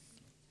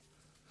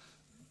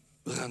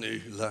We gaan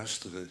nu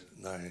luisteren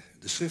naar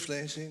de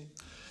schriftlezing.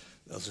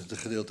 Dat is het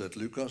gedeelte uit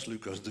Lucas,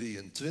 Lucas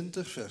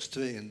 23, vers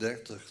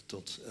 32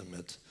 tot en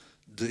met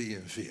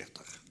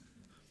 43.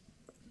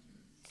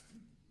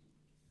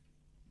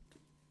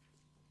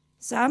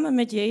 Samen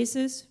met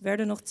Jezus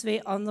werden nog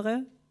 2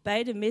 andere,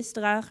 beide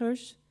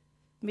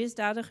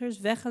misdadigers,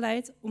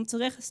 weggeleid om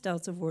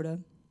terechtgesteld te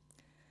worden.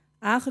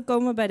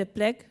 Aangekomen bij de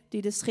plek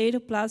die de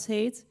schedelplaats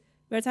heet,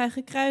 werd hij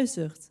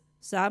gekruisigd,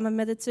 samen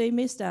met de 2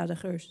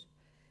 misdadigers.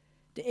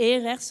 De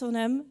een rechts van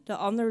hem, de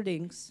ander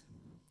links.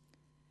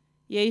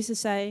 Jezus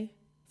zei: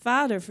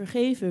 Vader,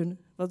 vergeef hun,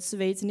 want ze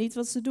weten niet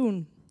wat ze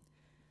doen.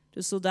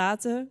 De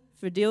soldaten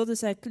verdeelden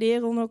zijn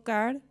kleren onder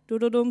elkaar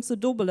door erom te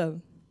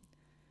dobbelen.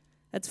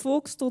 Het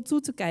volk stond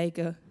toe te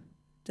kijken.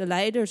 De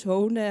leiders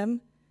hoonden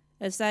hem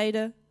en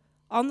zeiden: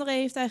 Anderen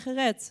heeft hij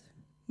gered,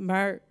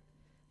 maar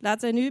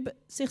laat hij nu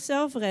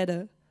zichzelf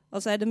redden,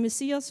 als hij de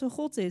Messias van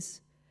God is,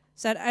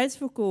 zijn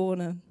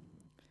uitverkorene.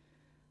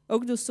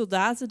 Ook de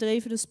soldaten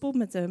dreven de spot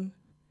met hem.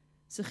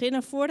 Ze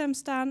gingen voor hem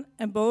staan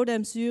en boden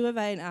hem zure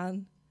wijn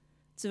aan,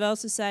 terwijl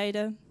ze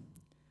zeiden: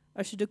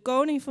 Als je de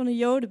koning van de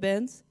Joden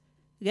bent,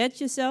 red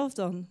jezelf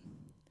dan.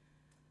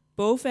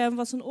 Boven hem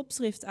was een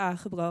opschrift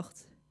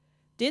aangebracht: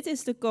 Dit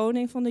is de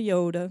koning van de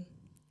Joden.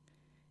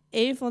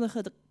 Een van de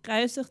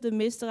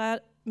gekruisigde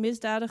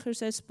misdadigers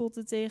zei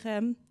spottend tegen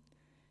hem: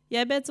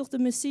 Jij bent toch de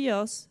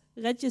Messias?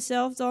 Red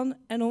jezelf dan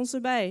en ons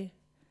erbij.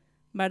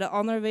 Maar de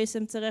ander wees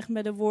hem terecht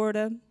met de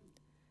woorden: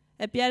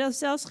 Heb jij dan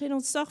zelfs geen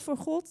ontzag voor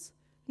God,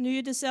 nu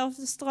je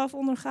dezelfde straf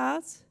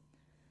ondergaat?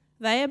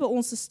 Wij hebben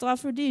onze straf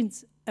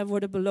verdiend en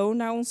worden beloond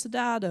naar onze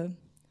daden.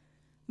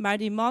 Maar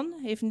die man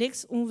heeft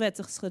niks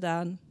onwettigs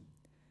gedaan.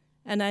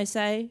 En hij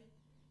zei: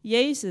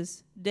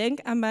 Jezus,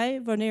 denk aan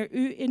mij wanneer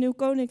u in uw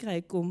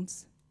koninkrijk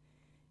komt.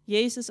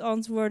 Jezus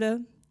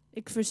antwoordde: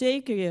 Ik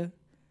verzeker je,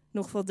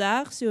 nog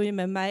vandaag zul je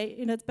met mij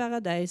in het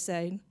paradijs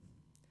zijn.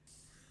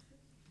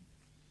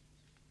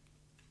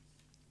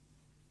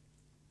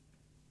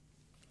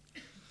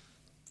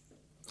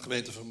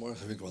 Gemeente,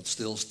 vanmorgen wil ik wat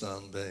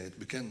stilstaan bij het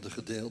bekende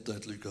gedeelte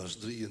uit Lucas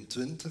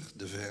 23,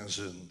 de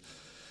versen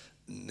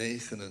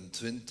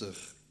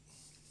 29.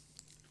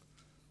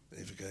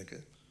 Even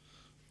kijken.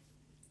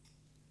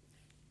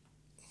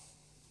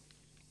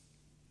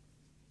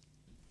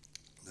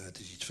 Het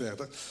is iets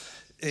verder.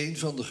 Een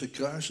van de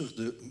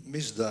gekruisigde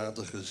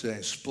misdadigers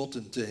zei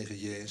spottend tegen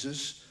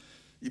Jezus: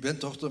 Je bent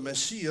toch de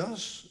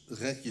Messias?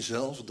 Red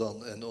jezelf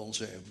dan en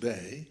ons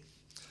erbij.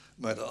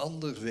 Maar de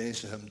ander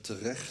wees hem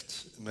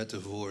terecht met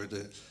de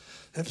woorden: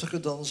 Hebt u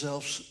dan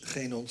zelfs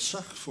geen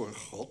ontzag voor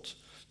God,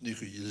 nu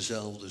u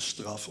dezelfde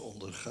straf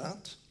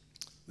ondergaat?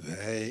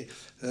 Wij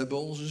hebben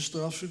onze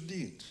straf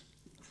verdiend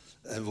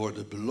en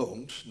worden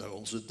beloond naar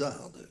onze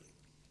daden.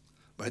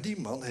 Maar die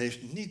man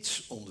heeft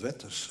niets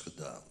onwettigs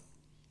gedaan.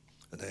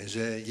 En hij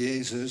zei: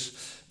 Jezus,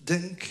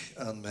 denk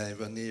aan mij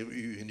wanneer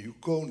u in uw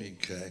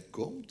koninkrijk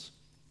komt.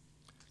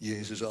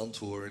 Jezus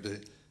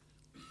antwoordde: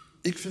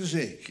 Ik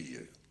verzeker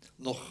je,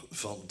 nog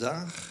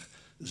vandaag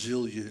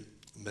zul je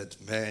met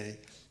mij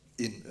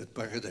in het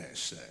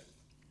paradijs zijn.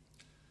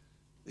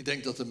 Ik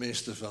denk dat de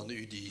meesten van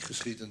u die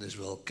geschiedenis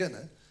wel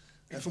kennen.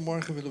 En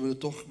vanmorgen willen we er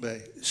toch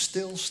bij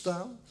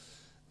stilstaan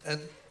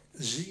en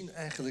zien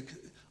eigenlijk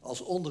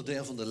als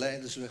onderdeel van de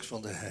lijdensweg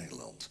van de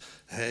heiland.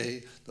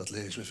 Hij, dat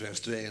lezen we in vers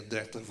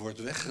 32, wordt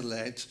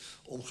weggeleid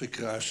om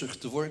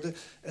gekruisigd te worden.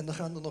 En dan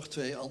gaan er nog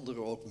 2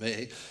 anderen ook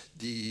mee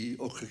die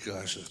ook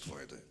gekruisigd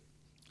worden.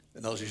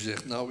 En als u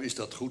zegt: nou, is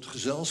dat goed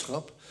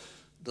gezelschap?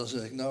 Dan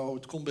zeg ik: nou,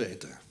 het komt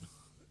beter.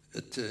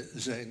 Het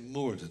zijn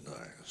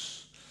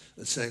moordenaars.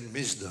 Het zijn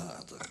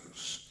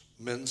misdadigers.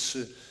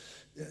 Mensen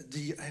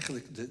die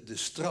eigenlijk de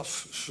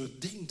straf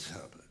verdiend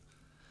hebben.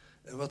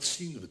 En wat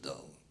zien we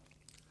dan?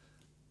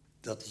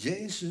 Dat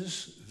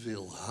Jezus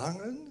wil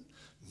hangen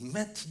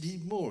met die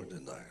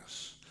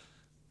moordenaars.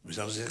 We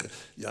zouden zeggen: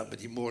 ja, maar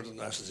die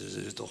moordenaars, dat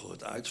is toch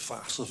het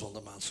uitvaagsel van de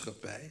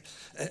maatschappij.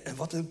 En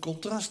wat een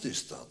contrast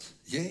is dat.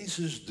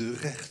 Jezus de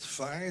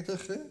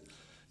rechtvaardige,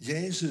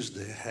 Jezus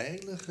de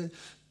heilige,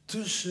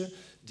 tussen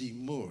die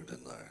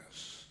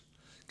moordenaars.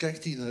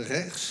 Kijkt hij naar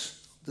rechts,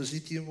 dan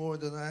ziet hij een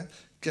moordenaar.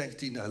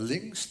 Kijkt hij naar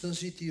links, dan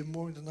ziet hij een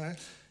moordenaar.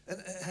 En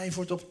hij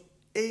wordt op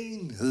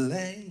 1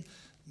 lijn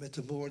met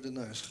de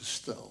moordenaars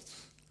gesteld.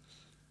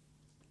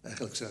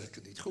 Eigenlijk zeg ik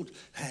het niet goed.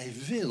 Hij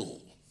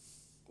wil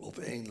op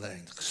 1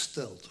 lijn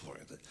gesteld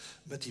worden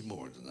met die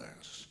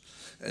moordenaars.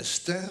 En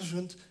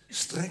stervend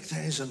strekt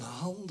hij zijn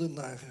handen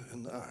naar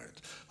hun uit.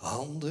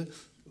 Handen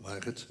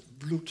waar het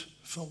bloed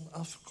van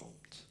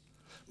afkomt.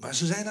 Maar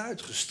ze zijn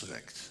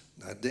uitgestrekt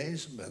naar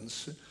deze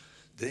mensen,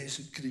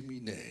 deze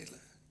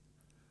criminelen.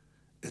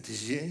 Het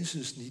is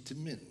Jezus niet te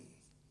min.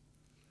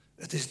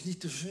 Het is niet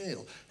te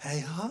veel. Hij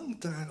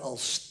hangt daar al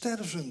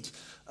stervend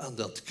aan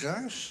dat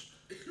kruis.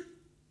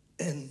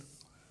 En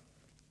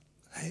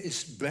hij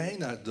is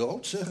bijna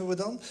dood, zeggen we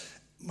dan.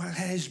 Maar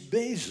hij is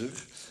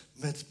bezig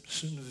met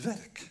zijn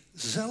werk.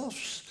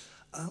 Zelfs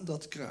aan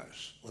dat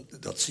kruis.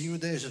 Want dat zien we in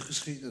deze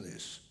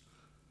geschiedenis.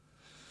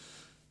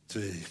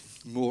 2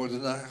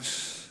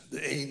 moordenaars.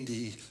 De een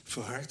die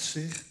verhardt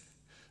zich.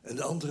 En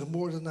de andere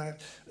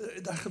moordenaar,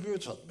 daar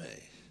gebeurt wat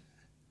mee.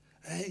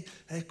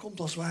 Hij komt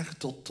als het ware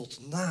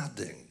tot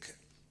nadenken.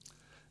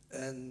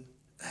 En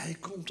hij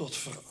komt tot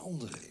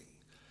verandering.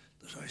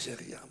 Dan zou je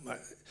zeggen, ja,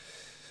 maar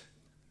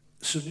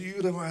zijn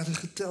uren waren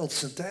geteld.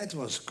 Zijn tijd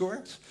was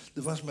kort.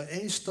 Er was maar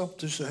 1 stap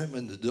tussen hem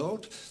en de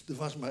dood. Er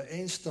was maar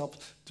 1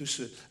 stap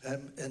tussen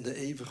hem en de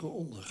eeuwige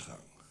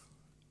ondergang.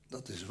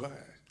 Dat is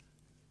waar.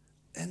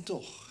 En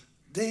toch,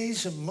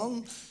 deze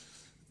man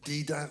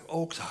die daar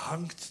ook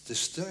hangt te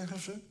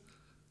sterven,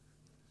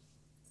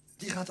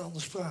 die gaat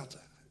anders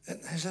praten. En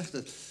hij zegt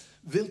het,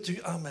 wilt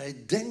u aan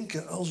mij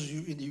denken als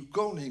u in uw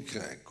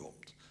koninkrijk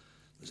komt?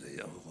 Dan zeg je,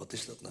 ja, wat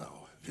is dat nou?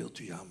 Wilt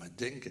u aan mij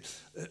denken?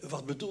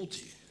 Wat bedoelt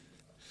hij?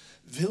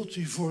 Wilt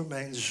u voor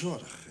mijn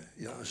zorgen?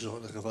 Ja,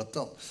 zorgen wat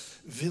dan?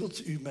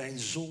 Wilt u mijn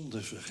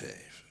zonde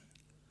vergeven?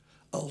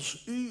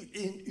 Als u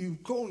in uw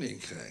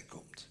koninkrijk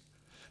komt.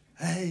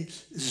 Hij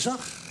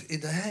zag in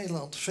de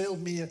heiland veel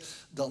meer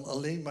dan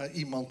alleen maar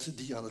iemand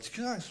die aan het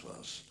kruis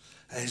was.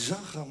 Hij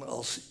zag hem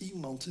als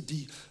iemand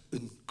die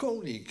een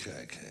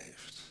koninkrijk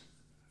heeft.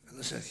 En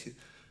dan zeg je,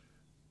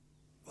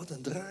 wat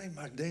een draai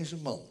maakt deze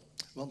man.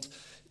 Want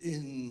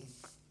in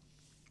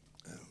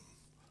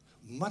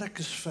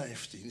Marcus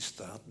 15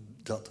 staat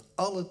dat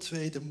alle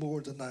 2 de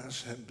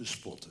moordenaars hem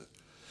bespotten.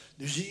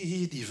 Nu zie je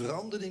hier die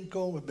verandering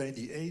komen bij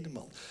die ene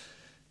man.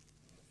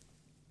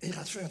 En je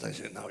gaat verder en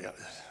zegt, nou ja,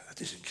 het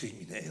is een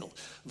crimineel.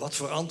 Wat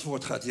voor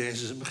antwoord gaat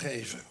Jezus hem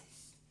geven?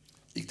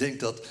 Ik denk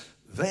dat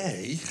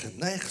wij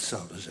geneigd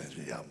zouden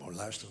zijn. Ja, maar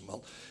luister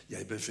man,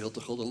 jij bent veel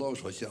te goddeloos.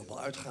 Wat je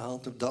allemaal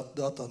uitgehaald hebt,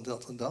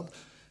 dat en dat.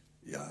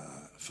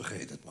 Ja,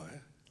 vergeet het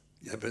maar.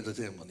 Jij bent het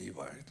helemaal niet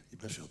waard. Je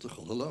bent veel te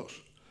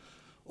goddeloos.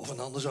 Of een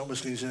ander zou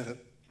misschien zeggen,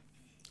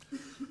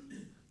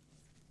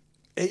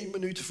 1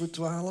 minuut voor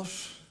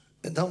 12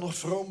 en dan nog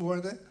vroom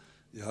worden?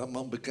 Ja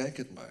man, bekijk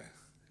het maar.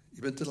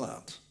 Je bent te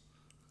laat.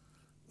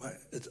 Maar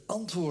het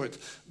antwoord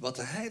wat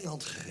de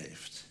heiland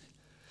geeft,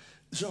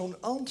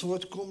 zo'n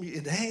antwoord kom je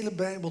in de hele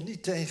Bijbel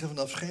niet tegen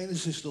vanaf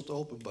Genesis tot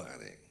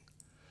Openbaring.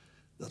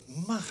 Dat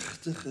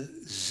machtige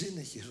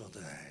zinnetje van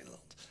de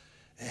heiland.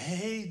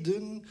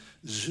 Heden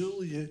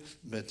zul je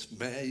met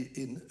mij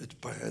in het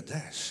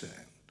paradijs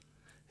zijn.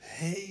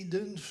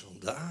 Heden,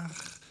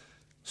 vandaag,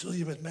 zul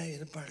je met mij in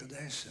het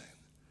paradijs zijn.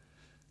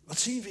 Wat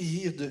zien we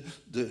hier?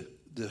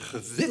 De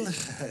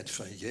gewilligheid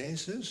van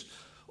Jezus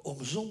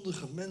om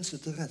zondige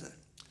mensen te redden.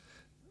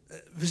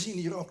 We zien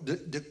hier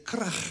ook de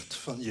kracht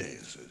van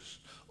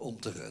Jezus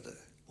om te redden.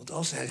 Want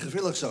als hij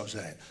gewillig zou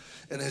zijn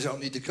en hij zou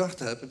niet de kracht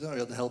hebben, nou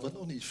ja, dan helpt het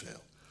nog niet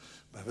veel.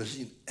 Maar we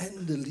zien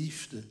en de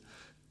liefde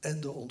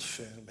en de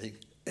ontferming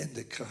en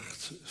de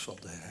kracht van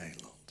de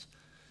heiland.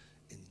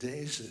 In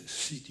deze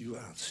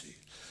situatie.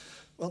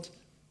 Want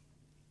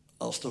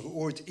als er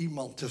ooit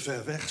iemand te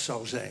ver weg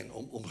zou zijn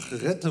om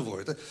gered te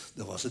worden,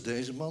 dan was het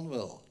deze man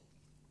wel.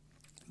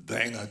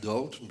 Bijna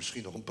dood,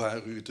 misschien nog een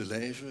paar uur te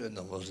leven en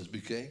dan was het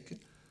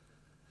bekeken.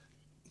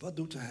 Wat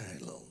doet de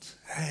heiland?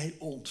 Hij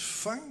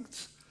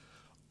ontvangt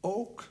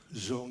ook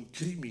zo'n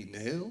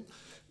crimineel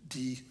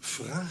die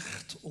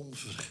vraagt om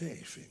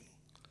vergeving.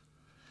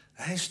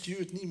 Hij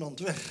stuurt niemand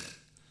weg.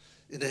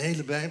 In de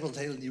hele Bijbel, het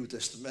hele Nieuwe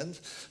Testament,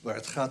 waar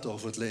het gaat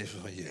over het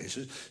leven van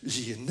Jezus,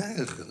 zie je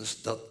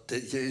nergens dat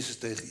Jezus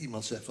tegen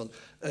iemand zegt van,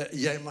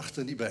 jij mag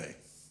er niet bij.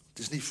 Het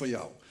is niet voor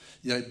jou.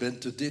 Jij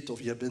bent te dit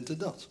of jij bent te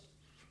dat.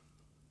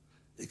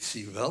 Ik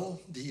zie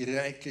wel die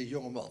rijke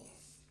jongeman.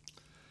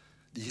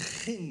 Die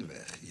ging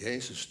weg.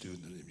 Jezus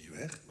stuurde hem niet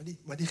weg,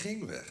 maar die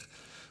ging weg.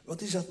 Want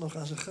die zat nog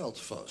aan zijn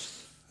geld vast.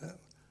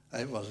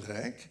 Hij was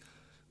rijk,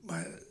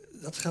 maar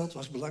dat geld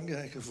was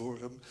belangrijker voor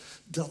hem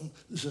dan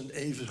zijn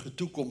eeuwige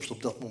toekomst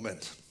op dat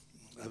moment.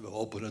 En we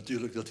hopen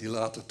natuurlijk dat hij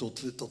later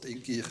tot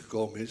inkeer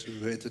gekomen is. We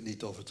weten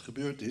niet of het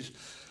gebeurd is.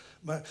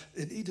 Maar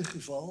in ieder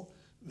geval,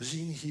 we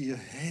zien hier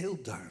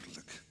heel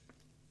duidelijk.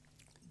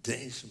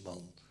 Deze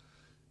man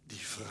die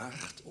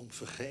vraagt om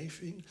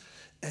vergeving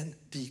en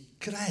die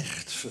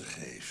krijgt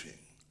vergeving.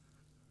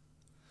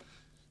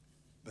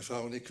 Mijn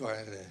vrouw en ik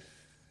waren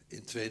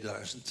in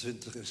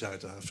 2020 in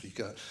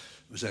Zuid-Afrika.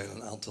 We zijn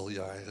een aantal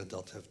jaren,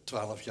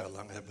 12 jaar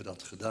lang hebben we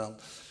dat gedaan.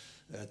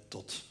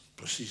 Tot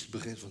precies het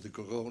begin van de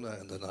corona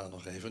en daarna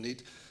nog even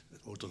niet.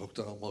 Het moet er ook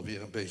dan allemaal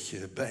weer een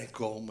beetje bij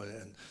komen.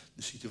 En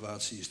de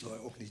situatie is daar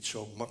ook niet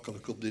zo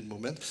makkelijk op dit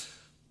moment.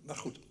 Maar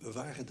goed, we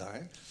waren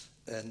daar.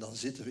 En dan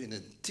zitten we in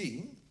een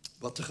team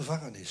wat de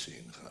gevangenis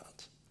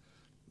ingaat.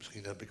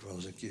 Misschien heb ik wel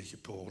eens een keertje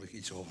per ongeluk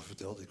iets over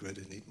verteld, ik weet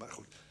het niet, maar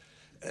goed.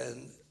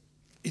 En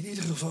in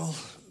ieder geval,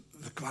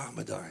 we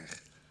kwamen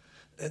daar.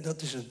 En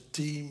dat is een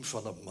team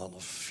van een man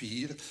of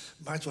 4,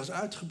 maar het was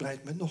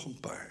uitgebreid met nog een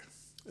paar.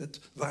 Het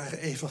waren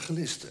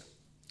evangelisten,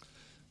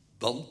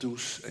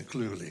 Bantoes en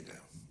kleurlingen.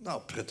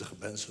 Nou, prettige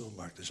mensen, we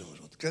maakten zo eens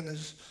wat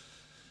kennis.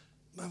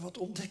 Maar wat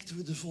ontdekten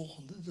we de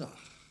volgende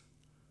dag?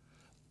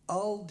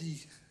 Al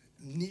die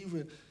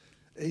nieuwe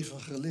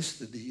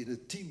evangelisten die in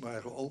het team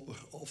waren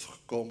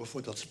opgekomen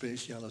voor dat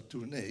speciale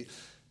tournee,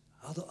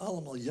 hadden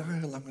allemaal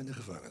jarenlang in de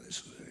gevangenis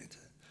gezeten.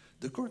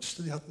 De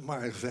kortste die had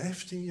maar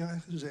 15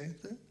 jaar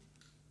gezeten.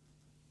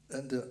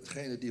 En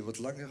degene die wat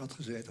langer had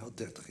gezeten, had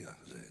 30 jaar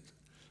gezeten.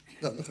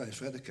 Nou, dan ga je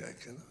verder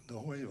kijken,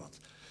 dan hoor je wat.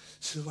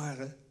 Ze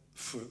waren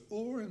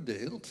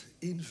veroordeeld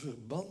in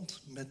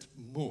verband met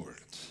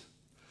moord.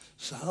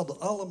 Ze hadden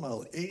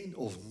allemaal 1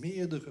 of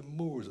meerdere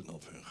moorden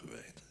op hun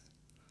geweten.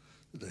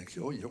 Dan denk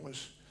je, oh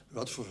jongens,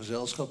 wat voor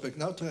gezelschap ben ik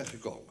nou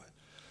terechtgekomen?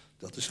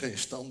 Dat is geen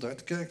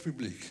standaard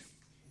kerkpubliek.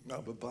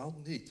 Nou,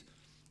 bepaald niet.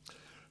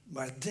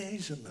 Maar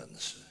deze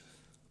mensen,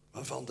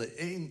 waarvan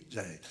de een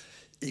zei,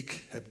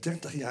 ik heb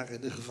 30 jaar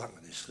in de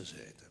gevangenis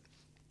gezeten.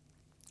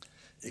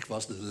 Ik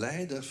was de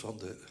leider van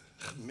de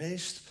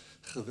meest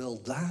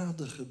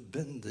gewelddadige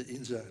bende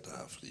in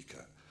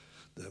Zuid-Afrika.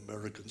 De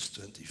Americans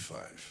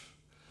 25.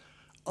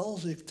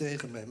 Als ik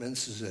tegen mijn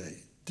mensen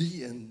zei,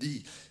 die en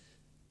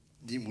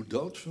die moet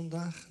dood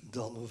vandaag,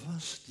 dan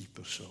was die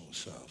persoon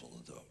 's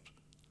avonds dood.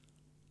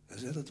 Hij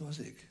zei, dat was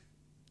ik.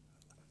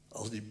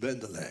 Als die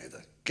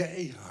bendeleider.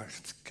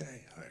 Keihard,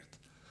 keihard.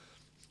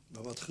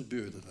 Maar wat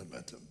gebeurde er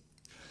met hem?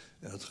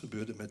 En dat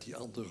gebeurde met die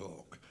anderen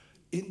ook.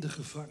 In de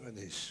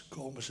gevangenis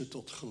komen ze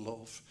tot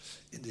geloof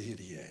in de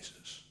Heer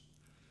Jezus.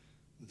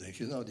 Dan denk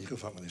je, nou, die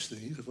gevangenis is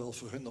in ieder geval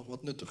voor hun nog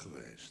wat nuttig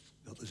geweest.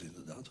 Dat is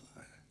inderdaad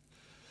waar.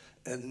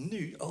 En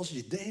nu, als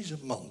je deze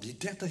man, die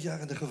 30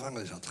 jaar in de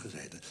gevangenis had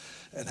gezeten,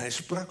 en hij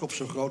sprak op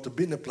zo'n grote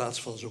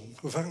binnenplaats van zo'n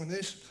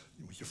gevangenis,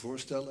 je moet je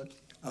voorstellen,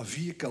 aan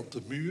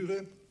vierkante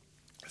muren,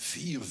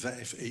 4,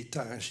 5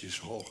 etages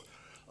hoog,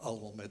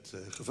 allemaal met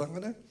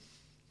gevangenen.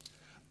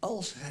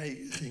 Als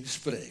hij ging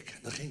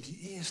spreken, dan ging hij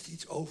eerst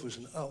iets over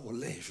zijn oude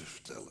leven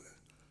vertellen.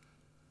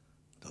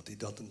 Dat hij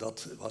dat en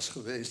dat was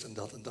geweest en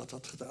dat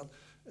had gedaan.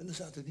 En dan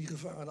zaten die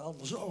gevangenen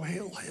allemaal zo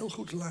heel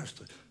goed te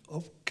luisteren.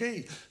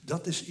 Oké,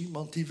 dat is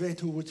iemand die weet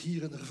hoe het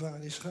hier in de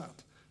gevangenis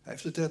gaat. Hij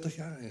heeft er 30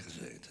 jaar in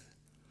gezeten.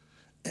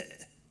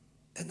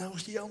 En nou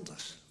is die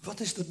anders. Wat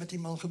is er met die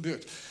man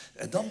gebeurd?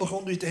 En dan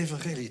begon hij het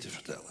evangelie te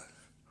vertellen.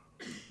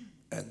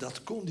 En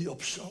dat kon hij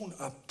op zo'n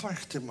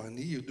aparte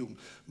manier doen,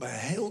 maar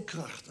heel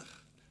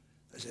krachtig.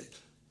 Hij zei,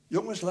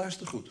 jongens,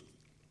 luister goed.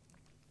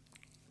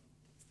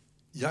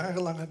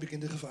 Jarenlang heb ik in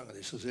de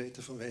gevangenis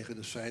gezeten vanwege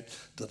het feit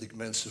dat ik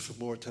mensen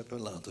vermoord heb en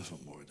laten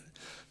vermoorden.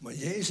 Maar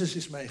Jezus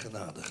is mij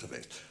genadig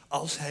geweest.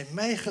 Als hij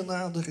mij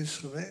genadig is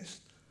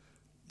geweest,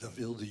 dan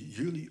wilden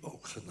jullie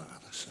ook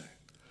genadig zijn.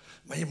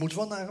 Maar je moet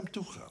wel naar hem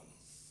toe gaan.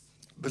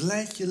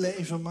 Beleid je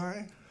leven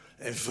maar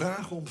en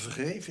vraag om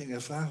vergeving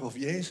en vraag of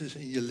Jezus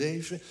in je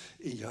leven,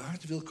 in je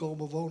hart wil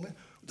komen wonen.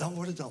 Dan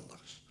wordt het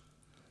anders.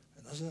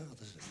 En dan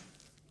zaten ze.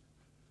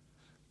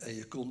 En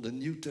je kon de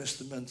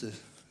Nieuwtestamenten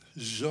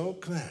zo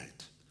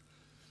kwijt.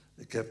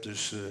 Ik heb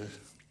dus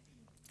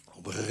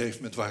op een gegeven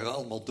moment waren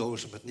allemaal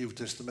dozen met Nieuwe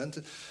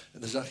Testamenten. En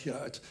dan zag je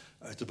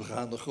uit de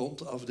begaande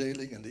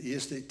grondafdeling en de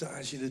eerste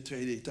etage en de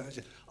tweede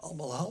etage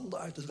allemaal handen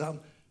uit het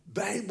raam.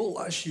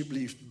 Bijbel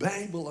alsjeblieft,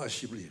 Bijbel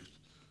alsjeblieft.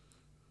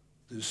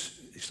 Dus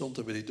ik stond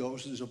er bij die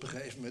dozen, dus op een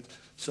gegeven moment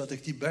zat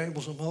ik die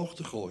Bijbels omhoog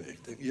te gooien.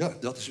 Ik denk, ja,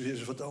 dat is weer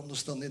eens wat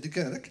anders dan in de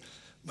kerk.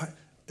 Maar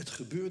het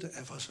gebeurde,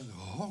 er was een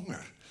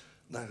honger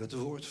naar het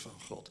woord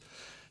van God.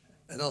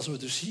 En als we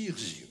dus hier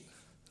zien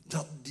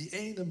dat die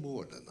ene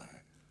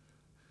moordenaar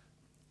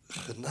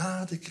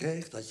genade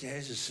kreeg, dat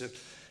Jezus zegt,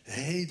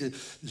 heden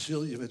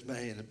zul je met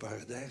mij in het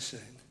paradijs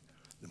zijn.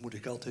 Dan moet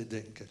ik altijd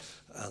denken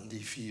aan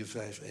die 4,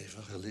 5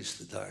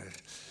 evangelisten daar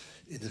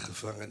in de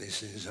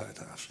gevangenis in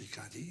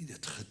Zuid-Afrika, die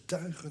het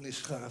getuigenis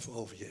gaven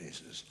over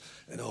Jezus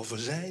en over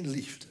zijn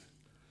liefde.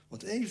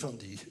 Want een van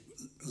die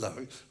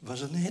lui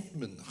was een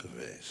hitman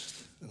geweest.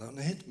 En een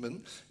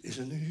hitman is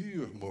een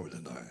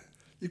huurmoordenaar.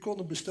 Je kon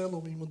hem bestellen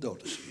om iemand dood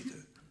te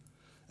schieten.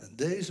 En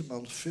deze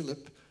man,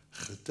 Philip,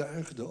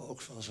 getuigde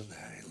ook van zijn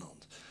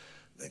heiland.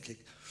 Dan denk ik,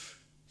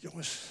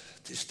 jongens,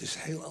 het is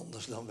heel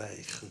anders dan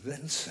wij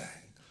gewend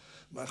zijn.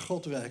 Maar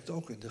God werkt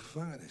ook in de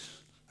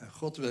gevangenis. En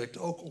God werkt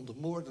ook onder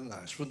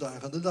moordenaars,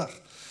 vandaag aan de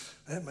dag.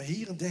 Maar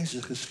hier in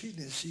deze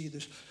geschiedenis zie je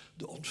dus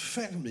de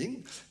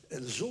ontferming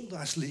en de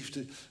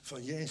zondaarsliefde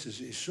van Jezus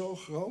is zo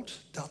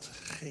groot dat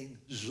geen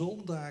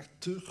zondaar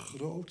te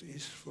groot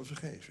is voor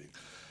vergeving.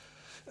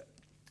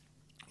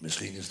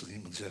 Misschien is er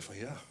iemand die zegt van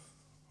ja,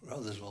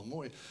 dat is wel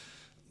mooi.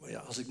 Maar ja,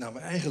 als ik naar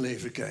mijn eigen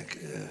leven kijk,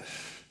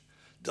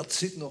 dat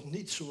zit nog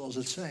niet zoals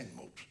het zijn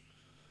moet.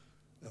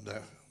 En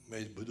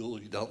daarmee bedoel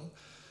je dan,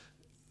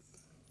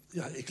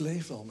 ja, ik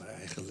leef wel mijn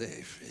eigen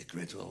leven. Ik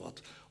weet wel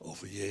wat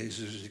over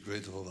Jezus, ik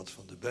weet wel wat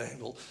van de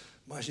Bijbel.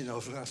 Maar als je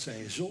nou vraagt,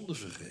 zijn je zonden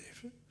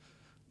vergeven?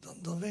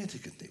 Dan weet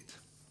ik het niet.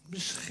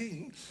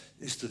 Misschien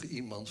is er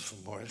iemand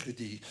vanmorgen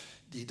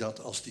die dat,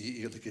 als die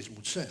eerlijk is,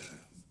 moet zeggen.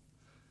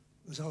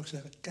 Dan zou ik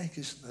zeggen, kijk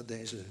eens naar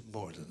deze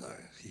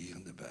moordenaar hier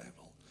in de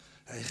Bijbel.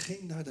 Hij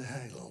ging naar de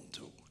heiland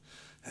toe.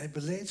 Hij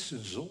beleed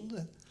zijn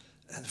zonde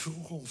en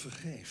vroeg om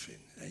vergeving.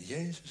 En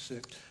Jezus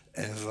zegt,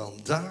 en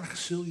vandaag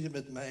zul je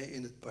met mij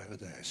in het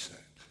paradijs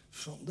zijn.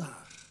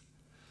 Vandaag.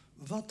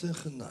 Wat een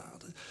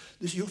genade.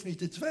 Dus je hoeft niet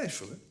te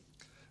twijfelen.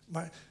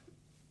 Maar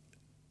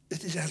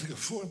het is eigenlijk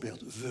een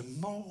voorbeeld. We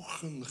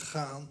mogen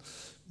gaan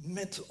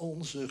met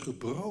onze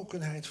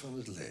gebrokenheid van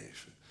het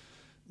leven.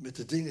 Met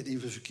de dingen die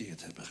we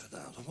verkeerd hebben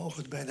gedaan. We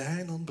mogen het bij de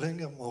heiland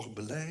brengen, we mogen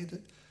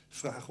belijden.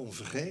 Vraag om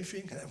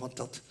vergeving, hè, want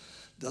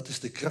dat is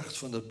de kracht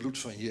van het bloed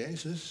van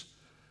Jezus.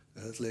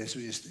 Dat lezen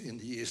we in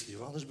die eerste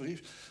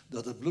Johannesbrief.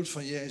 Dat het bloed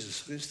van Jezus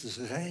Christus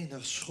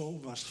reinig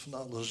schoon was van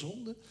alle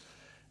zonden.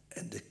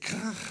 En de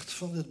kracht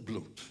van het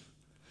bloed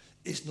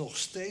is nog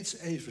steeds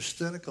even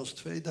sterk als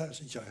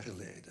 2000 jaar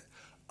geleden.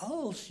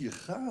 Als je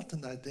gaat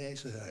naar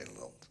deze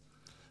heiland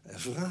en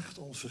vraagt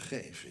om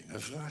vergeving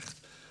en vraagt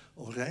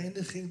om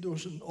reiniging door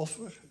zijn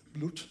offer,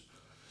 bloed,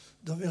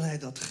 dan wil hij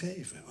dat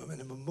geven.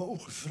 Maar we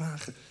mogen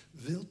vragen,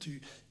 wilt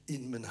u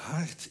in mijn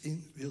hart,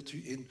 wilt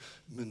u in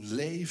mijn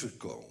leven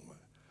komen?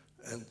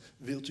 En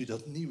wilt u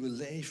dat nieuwe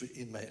leven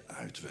in mij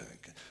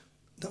uitwerken?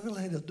 Dan wil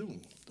hij dat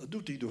doen. Dat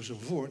doet hij door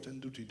zijn woord en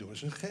doet hij door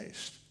zijn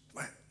geest.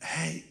 Maar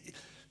hij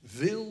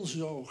wil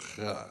zo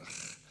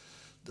graag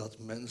dat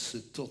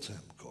mensen tot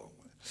hem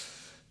komen.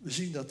 We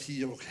zien dat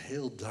hier ook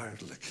heel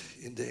duidelijk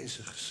in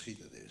deze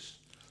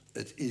geschiedenis.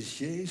 Het is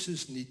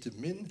Jezus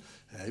niettemin.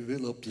 Hij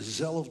wil op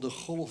dezelfde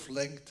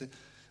golflengte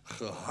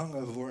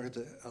gehangen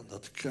worden aan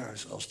dat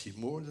kruis als die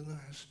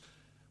moordenaars.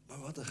 Maar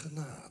wat een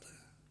genade.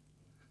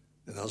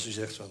 En als u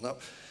zegt van,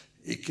 nou,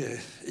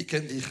 ik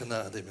ken die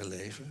genade in mijn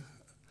leven.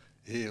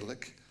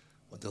 Heerlijk,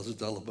 want dat is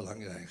het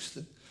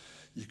allerbelangrijkste.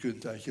 Je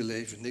kunt uit je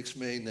leven niks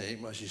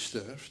meenemen als je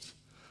sterft.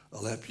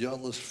 Al heb je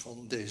alles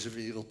van deze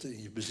wereld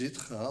in je bezit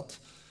gehad.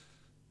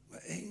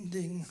 Maar één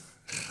ding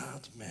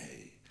gaat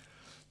mee.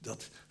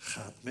 Dat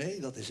gaat mee,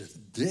 dat is het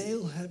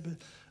deel hebben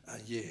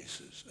aan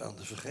Jezus. Aan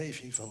de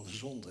vergeving van de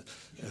zonde.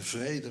 En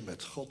vrede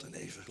met God en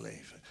eeuwig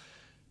leven.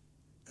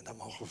 En daar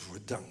mogen we voor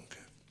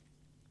danken.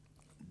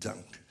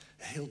 Danken,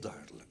 heel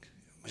duidelijk.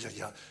 Maar je zegt,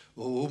 ja,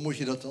 hoe moet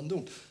je dat dan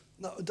doen?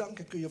 Nou,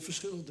 danken kun je op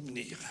verschillende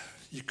manieren.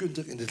 Je kunt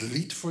er in het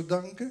lied voor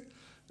danken.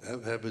 We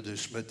hebben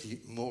dus met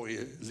die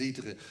mooie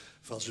liederen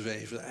van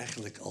Zweven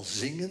eigenlijk al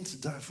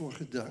zingend daarvoor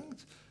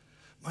gedankt.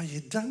 Maar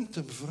je dankt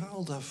hem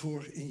vooral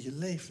daarvoor in je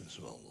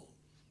levenswandel.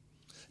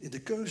 In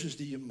de keuzes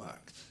die je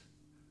maakt.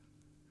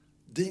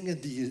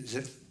 Dingen die je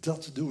zegt,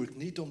 dat doe ik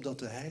niet omdat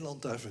de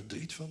heiland daar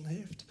verdriet van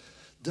heeft.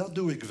 Dat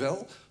doe ik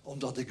wel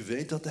omdat ik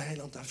weet dat de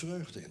heiland daar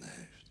vreugde in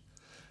heeft.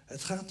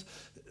 Het gaat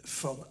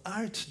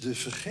vanuit de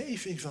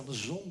vergeving van de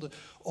zonde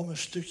om een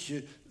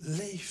stukje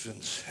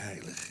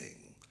levensheiliging.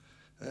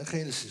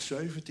 Genesis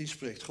 17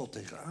 spreekt God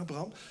tegen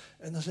Abraham.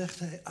 En dan zegt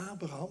hij,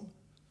 Abraham,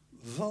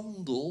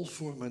 wandel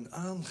voor mijn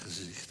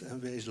aangezicht en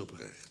wees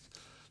oprecht.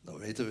 Nou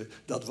weten we,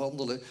 dat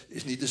wandelen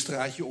is niet een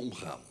straatje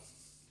omgaan.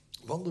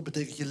 Wandelen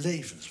betekent je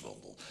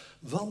levenswandel.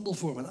 Wandel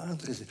voor mijn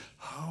aangezicht.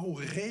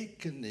 Hou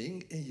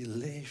rekening in je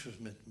leven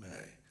met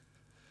mij.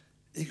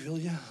 Ik wil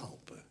je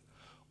helpen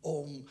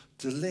om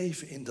te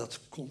leven in dat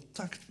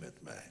contact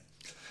met mij.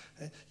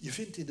 Je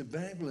vindt in de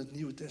Bijbel, het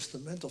Nieuwe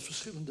Testament, op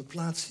verschillende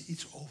plaatsen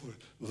iets over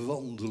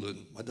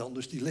wandelen. Maar dan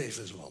dus die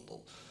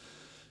levenswandel.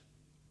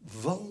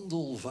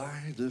 Wandel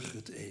waardig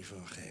het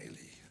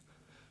evangelie.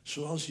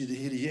 Zoals je de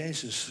Heer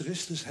Jezus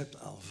Christus hebt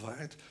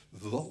aanvaard,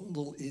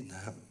 wandel in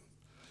hem.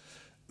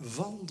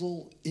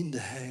 Wandel in de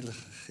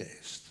Heilige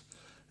Geest.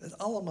 En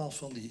allemaal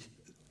van die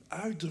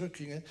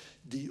uitdrukkingen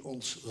die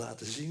ons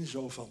laten zien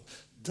zo van,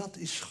 dat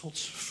is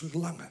Gods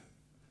verlangen.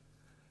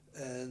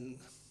 En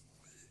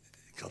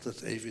ik had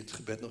het even in het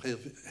gebed nog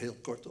heel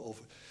kort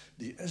over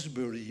die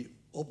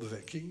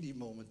Asbury-opwekking die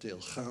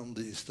momenteel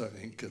gaande is daar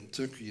in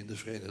Kentucky in de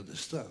Verenigde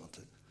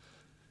Staten.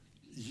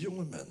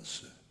 Jonge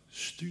mensen,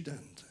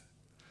 studenten,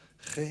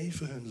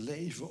 geven hun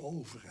leven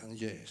over aan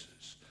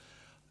Jezus.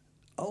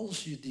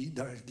 Als je die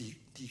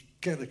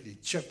kerk, die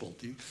chapel,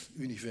 die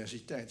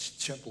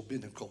universiteitschapel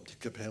binnenkomt.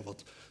 Ik heb heel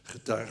wat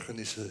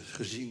getuigenissen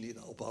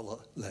gezien op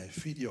allerlei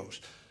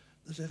video's.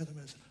 Dan zeggen de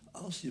mensen,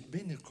 als je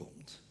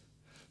binnenkomt,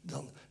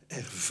 dan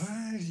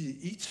ervaar je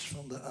iets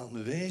van de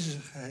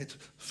aanwezigheid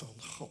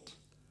van God.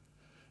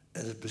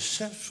 En het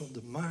besef van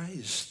de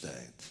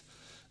majesteit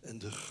en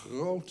de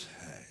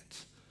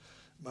grootheid,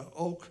 maar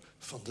ook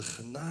van de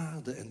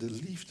genade en de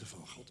liefde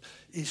van God,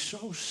 is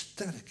zo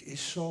sterk,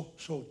 is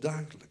zo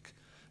duidelijk.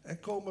 Er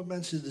komen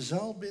mensen de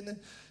zaal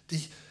binnen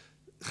die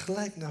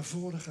gelijk naar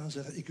voren gaan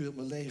zeggen, ik wil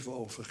mijn leven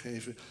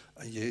overgeven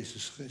aan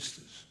Jezus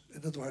Christus.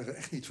 En dat waren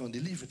echt niet van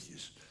die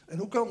lievertjes. En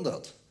hoe kan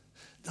dat?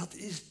 Dat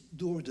is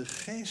door de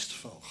geest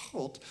van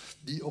God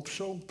die op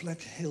zo'n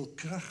plek heel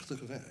krachtig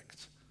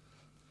werkt.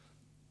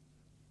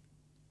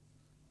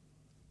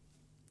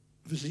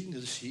 We zien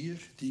dus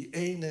hier die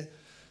ene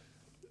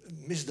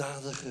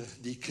misdadiger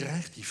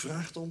die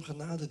vraagt om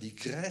genade, die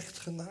krijgt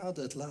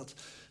genade. Het laat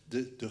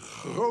de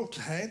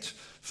grootheid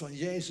van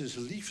Jezus'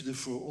 liefde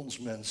voor ons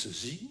mensen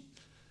zien.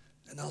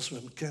 En als we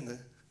hem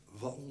kennen,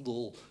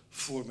 wandel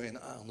voor mijn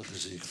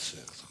aangezicht,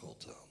 zegt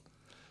God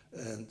dan.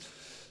 En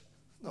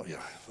nou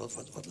ja,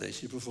 wat lees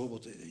je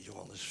bijvoorbeeld in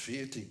Johannes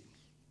 14?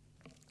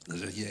 Dan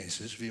zegt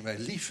Jezus, wie mij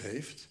lief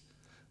heeft,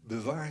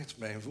 bewaart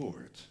mijn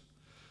woord.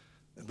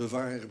 En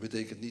bewaren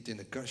betekent niet in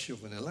een kastje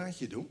of in een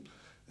laadje doen.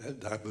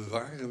 Daar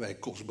bewaren wij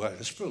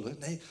kostbare spullen.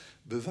 Nee,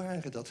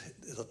 bewaren, dat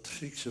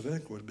Griekse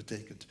werkwoord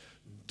betekent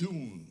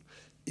doen,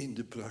 in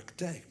de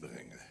praktijk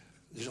brengen.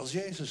 Dus als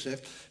Jezus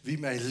zegt, wie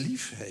mij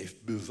lief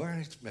heeft,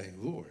 bewaart mijn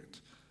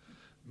woord.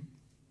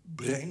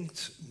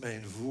 brengt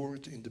mijn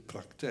woord in de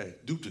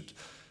praktijk, doet het.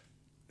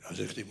 Ja,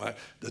 zegt hij,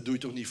 maar dat doe je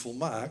toch niet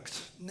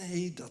volmaakt?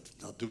 Nee,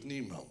 dat doet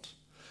niemand.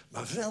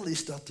 Maar wel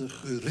is dat de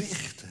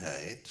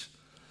gerichtheid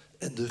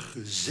en de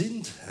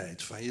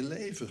gezindheid van je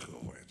leven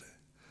geworden.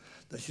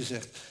 Dat je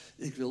zegt,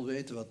 ik wil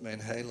weten wat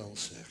mijn heiland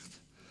zegt.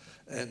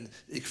 En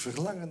ik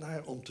verlang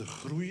ernaar om te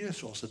groeien,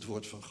 zoals het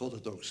woord van God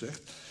het ook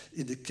zegt,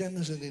 in de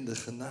kennis en in de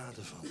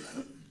genade van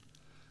hem.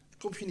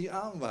 Kom je niet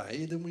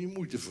aanwaaien, daar moet je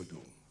moeite voor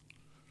doen.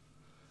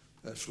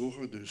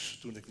 Vroeger dus,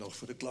 toen ik nog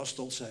voor de klas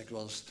stond, zei ik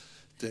wel eens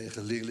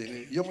tegen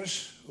leerlingen,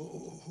 jongens,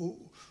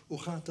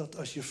 hoe gaat dat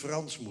als je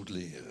Frans moet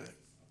leren?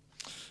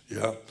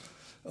 Ja,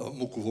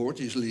 moet ik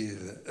woordjes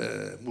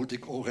leren? Moet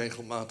ik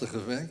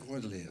onregelmatige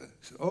werkwoorden leren?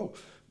 Ik zei, oh,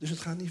 dus het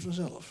gaat niet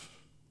vanzelf.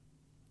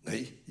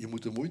 Nee, je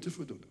moet er moeite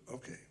voor doen.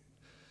 Oké.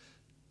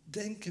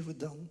 Denken we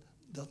dan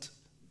dat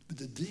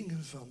de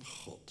dingen van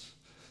God,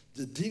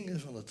 de dingen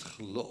van het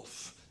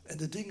geloof en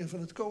de dingen van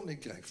het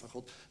koninkrijk van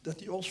God, dat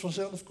die ons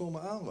vanzelf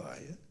komen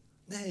aanwaaien?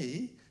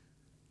 Nee,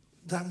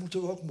 daar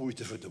moeten we ook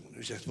moeite voor doen.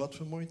 U zegt, wat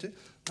voor moeite?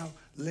 Nou,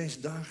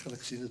 lees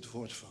dagelijks in het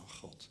woord van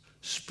God.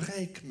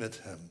 Spreek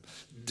met hem.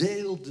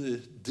 Deel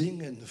de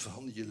dingen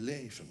van je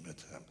leven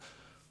met hem.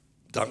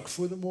 Dank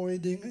voor de mooie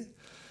dingen.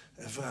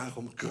 En vraag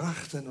om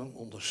kracht en om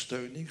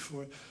ondersteuning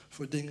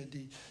voor dingen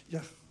die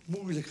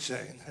moeilijk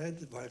zijn.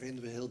 Hè, waarin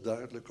we heel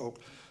duidelijk ook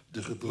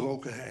de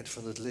gebrokenheid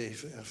van het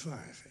leven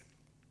ervaren.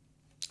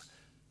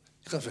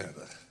 Ik ga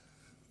verder.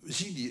 We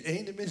zien die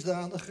ene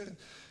misdadiger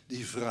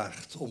die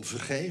vraagt om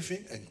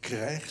vergeving en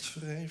krijgt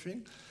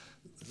vergeving.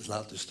 Dat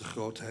laat dus de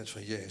grootheid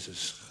van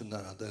Jezus'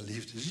 genade en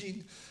liefde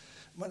zien.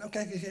 Maar nou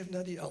kijk ik even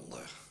naar die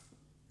ander.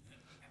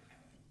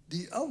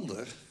 Die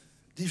ander,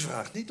 die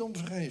vraagt niet om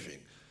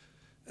vergeving.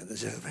 En dan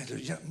zeggen wij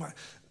dus, ja,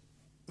 maar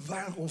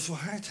waarom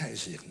verhardt hij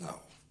zich nou?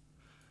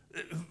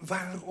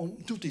 Waarom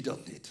doet hij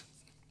dat niet?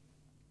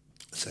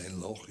 Dat zijn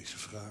logische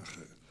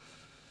vragen.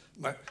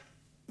 Maar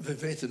we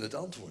weten het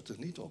antwoord er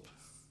niet op.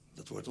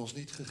 Dat wordt ons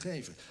niet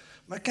gegeven.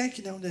 Maar kijk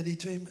je nou naar die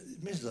twee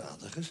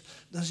misdadigers,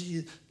 dan zie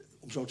je,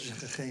 om zo te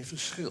zeggen, geen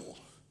verschil.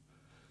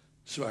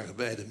 Ze waren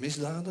beide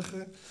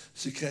misdadiger.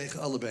 Ze kregen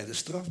allebei de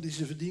straf die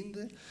ze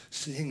verdienden.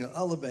 Ze hingen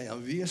allebei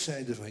aan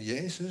weerszijden van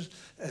Jezus.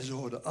 En ze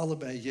hoorden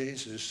allebei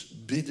Jezus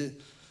bidden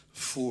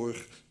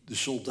voor de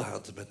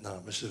soldaten met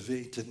name. Ze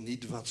weten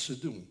niet wat ze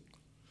doen.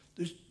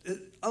 Dus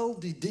al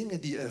die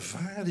dingen, die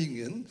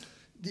ervaringen,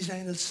 die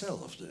zijn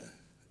hetzelfde.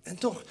 En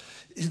toch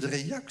is de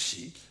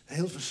reactie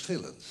heel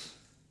verschillend.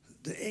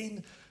 De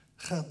een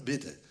gaat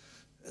bidden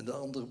en de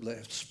ander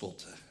blijft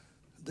spotten.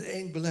 De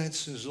een belijdt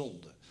zijn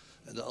zonde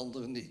en de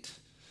ander niet.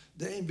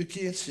 De een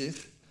bekeert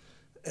zich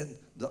en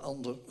de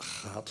ander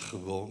gaat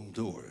gewoon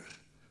door.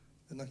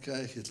 En dan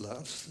krijg je het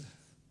laatste.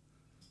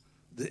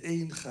 De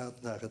een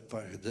gaat naar het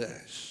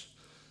paradijs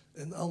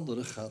en de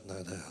andere gaat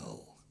naar de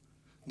hel.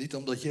 Niet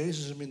omdat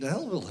Jezus hem in de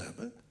hel wil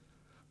hebben,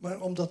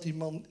 maar omdat die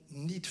man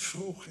niet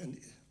vroeg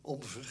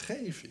om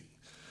vergeving.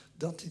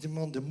 Dat die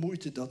man de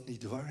moeite dat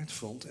niet waard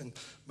vond en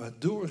maar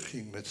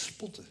doorging met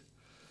spotten.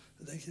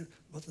 Dan denk je,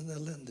 wat een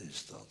ellende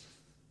is dat.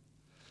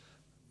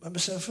 Maar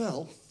besef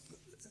wel,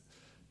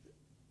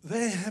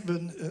 wij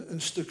hebben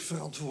een stuk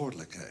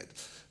verantwoordelijkheid.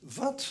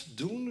 Wat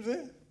doen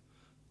we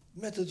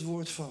met het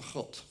woord van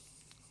God?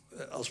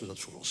 Als we dat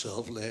voor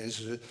onszelf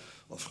lezen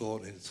of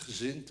gewoon in het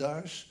gezin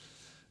thuis.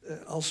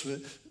 Als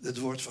we het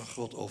woord van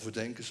God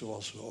overdenken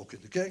zoals we ook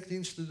in de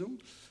kerkdiensten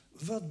doen.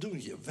 Wat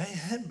doe je? Wij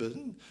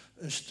hebben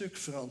een stuk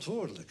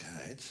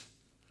verantwoordelijkheid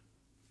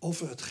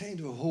over hetgeen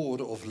we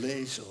horen of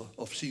lezen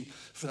of zien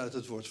vanuit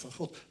het woord van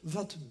God.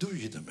 Wat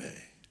doe je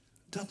ermee?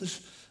 Dat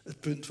is het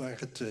punt waar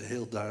het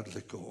heel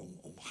duidelijk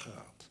om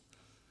gaat.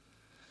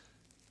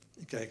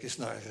 Ik kijk eens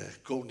naar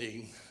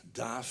koning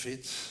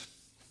David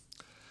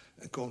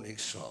en koning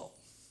Saul.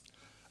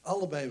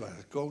 Allebei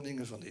waren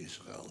koningen van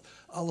Israël.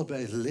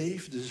 Allebei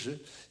leefden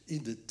ze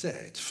in de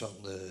tijd van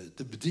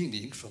de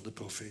bediening van de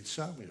profeet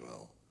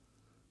Samuel.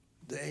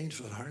 De een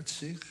verhardt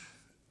zich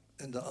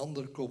en de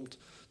ander komt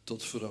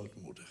tot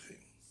verootmoediging.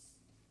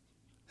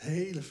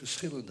 Hele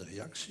verschillende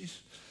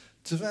reacties,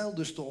 terwijl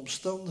dus de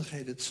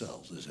omstandigheden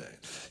hetzelfde zijn.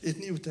 In het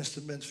Nieuwe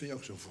Testament vind je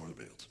ook zo'n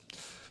voorbeeld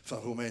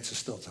van Romeinse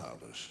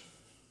stadhouders.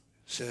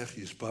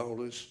 Sergius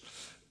Paulus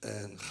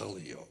en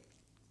Gallio.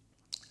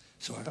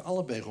 Ze waren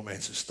allebei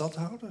Romeinse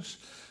stadhouders.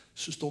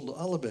 Ze stonden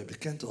allebei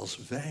bekend als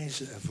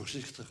wijze en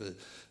voorzichtige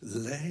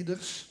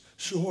leiders.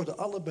 Ze hoorden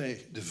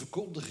allebei de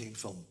verkondiging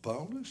van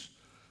Paulus.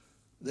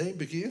 De een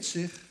bekeert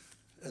zich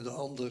en de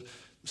ander,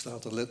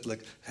 staat er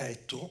letterlijk, hij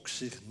trok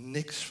zich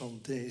niks van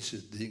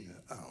deze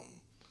dingen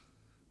aan.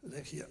 Dan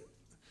denk je, ja,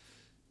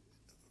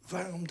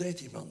 waarom deed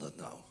die man dat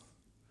nou?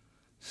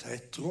 Hij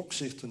trok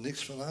zich er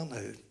niks van aan,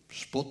 hij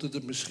spotte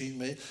er misschien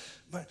mee.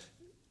 Maar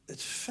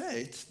het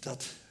feit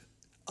dat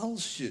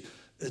als je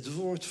het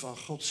woord van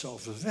God zou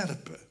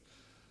verwerpen,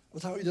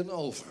 wat hou je dan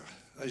over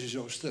als je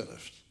zo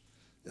sterft?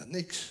 Ja,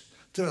 niks.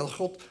 Terwijl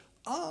God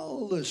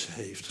alles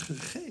heeft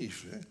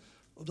gegeven,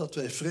 opdat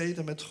wij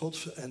vrede met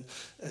God en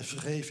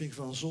vergeving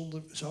van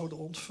zonde zouden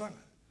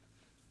ontvangen.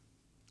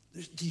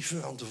 Dus die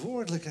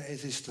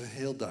verantwoordelijkheid is er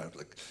heel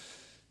duidelijk.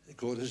 Ik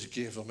hoorde eens een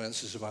keer van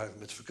mensen, ze waren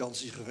met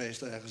vakantie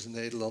geweest ergens in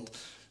Nederland.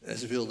 En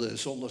ze wilden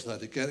zondags naar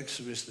de kerk,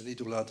 ze wisten niet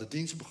hoe laat de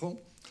dienst begon.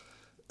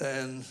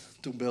 En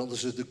toen belden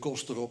ze de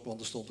koster op, want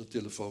er stond een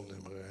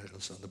telefoonnummer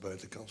ergens aan de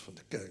buitenkant van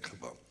de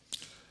kerkgebouw.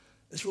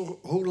 En ze vroegen,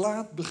 hoe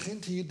laat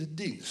begint hier de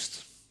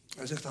dienst?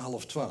 Hij zegt 11:30.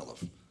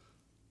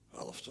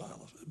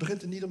 11:30. Het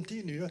begint er niet om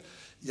 10:00?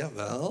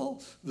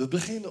 Jawel, we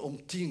beginnen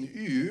om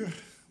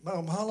 10:00, maar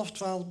om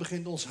 11:30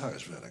 begint ons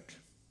huiswerk.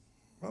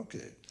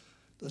 Oké,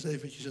 dat is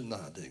eventjes een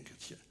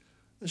nadenkertje.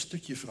 Een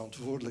stukje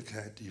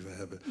verantwoordelijkheid die we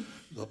hebben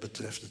wat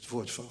betreft het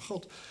woord van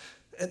God.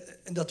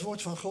 En dat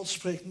woord van God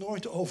spreekt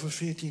nooit over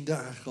 14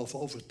 dagen of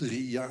over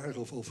 3 jaar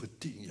of over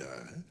 10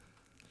 jaar. Hè?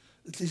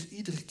 Het is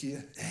iedere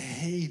keer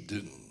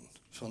heden,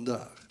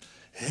 vandaag.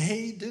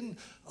 Heden,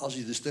 als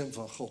je de stem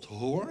van God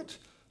hoort,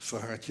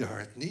 verhard je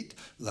hart niet,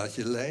 laat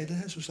je leiden,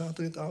 hè? Zo staat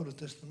er in het Oude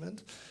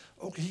Testament.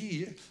 Ook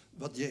hier,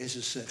 wat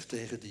Jezus zegt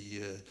tegen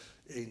die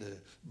ene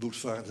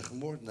boetvaardige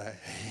moordenaar,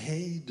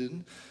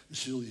 heden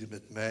zul je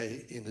met mij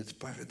in het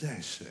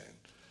paradijs zijn.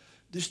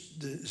 Dus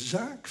de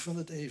zaak van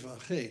het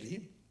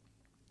evangelie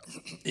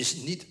is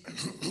niet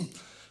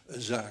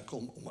een zaak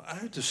om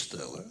uit te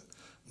stellen,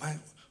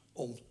 maar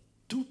om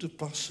toe te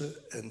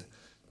passen en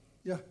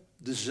ja,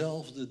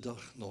 dezelfde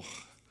dag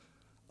nog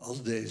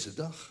als deze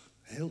dag.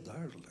 Heel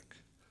duidelijk.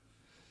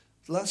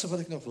 Het laatste wat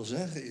ik nog wil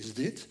zeggen is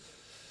dit.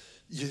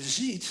 Je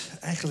ziet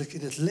eigenlijk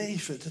in het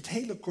leven, het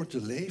hele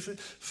korte leven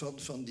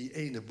van die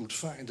ene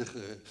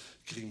boetvaardige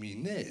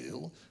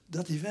crimineel,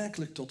 dat hij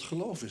werkelijk tot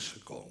geloof is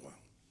gekomen.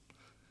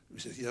 U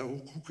zegt, ja,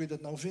 hoe kun je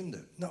dat nou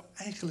vinden? Nou,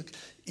 eigenlijk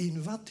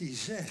in wat hij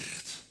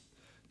zegt,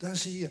 daar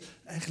zie je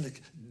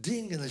eigenlijk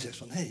dingen en hij zegt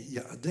van, hé,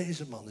 ja,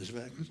 deze man is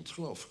werkelijk tot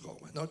geloof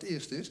gekomen. Nou, het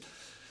eerste is,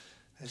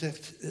 hij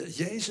zegt,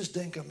 Jezus,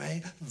 denk aan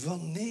mij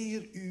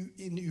wanneer u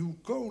in uw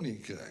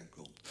koninkrijk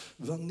komt.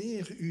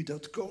 Wanneer u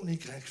dat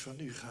koninkrijk van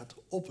u gaat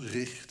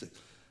oprichten.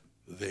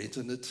 We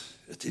weten het,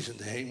 het is in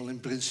de hemel in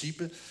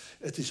principe.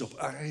 Het is op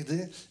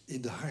aarde,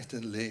 in de hart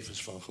en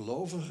levens van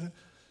gelovigen.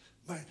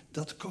 Maar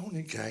dat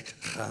koninkrijk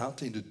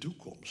gaat in de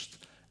toekomst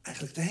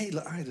eigenlijk de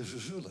hele aarde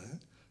vervullen. Hè?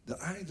 De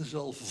aarde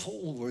zal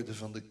vol worden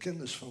van de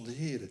kennis van de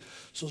Heer.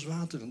 Zoals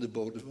water in de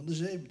bodem van de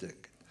zee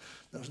bedenken.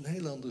 Dat is een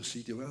heel andere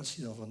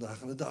situatie dan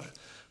vandaag aan de dag.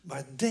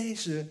 Maar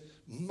deze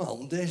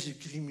man, deze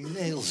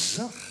crimineel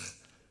zag,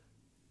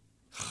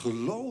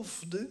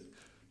 geloofde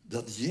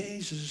dat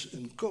Jezus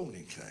een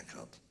koninkrijk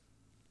had.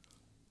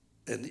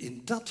 En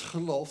in dat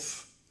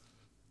geloof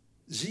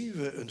zien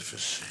we een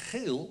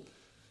verschil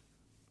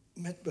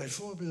met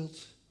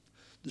bijvoorbeeld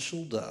de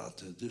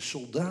soldaten. De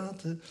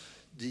soldaten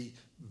die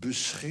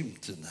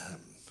beschimpten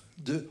hem.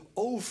 De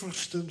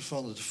oversten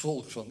van het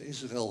volk van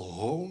Israël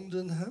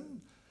hoonden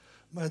hem.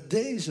 Maar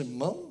deze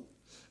man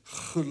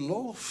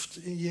gelooft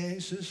in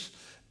Jezus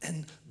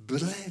en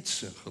bereidt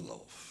zijn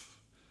geloof.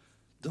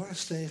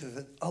 Dwars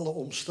tegen alle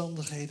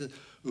omstandigheden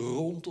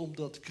rondom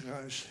dat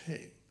kruis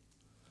heen.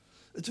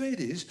 Het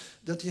tweede is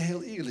dat hij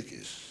heel eerlijk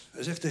is.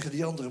 Hij zegt tegen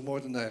die andere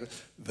moordenaren,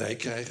 wij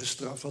krijgen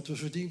straf wat we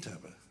verdiend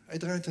hebben. Hij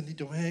draait er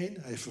niet omheen,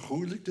 hij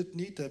vergoeilijkt het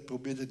niet, hij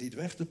probeert het niet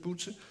weg te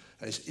poetsen.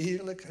 Hij is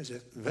eerlijk, hij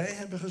zegt, wij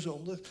hebben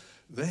gezondigd,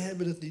 wij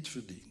hebben het niet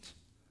verdiend.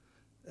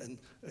 En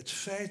het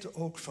feit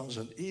ook van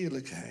zijn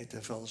eerlijkheid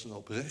en van zijn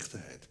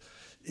oprechtheid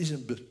is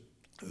een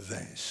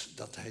bewijs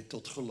dat hij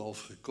tot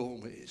geloof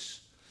gekomen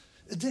is.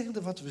 Het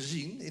derde wat we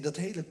zien in dat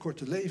hele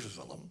korte leven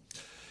van hem,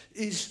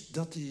 is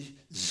dat hij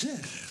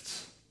zegt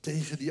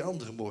tegen die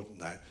andere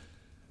moordenaar,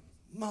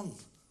 man,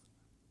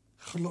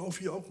 geloof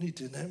je ook niet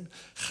in hem?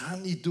 Ga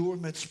niet door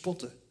met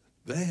spotten.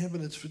 Wij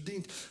hebben het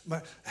verdiend.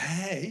 Maar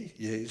hij,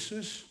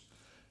 Jezus,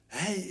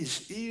 hij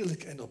is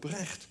eerlijk en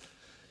oprecht.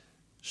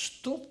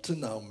 Stop er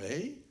nou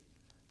mee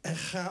en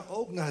ga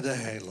ook naar de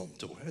heiland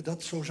toe.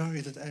 Zo zou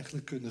je het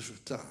eigenlijk kunnen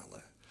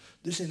vertalen.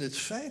 Dus in het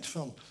feit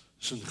van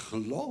zijn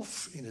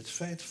geloof, in het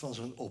feit van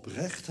zijn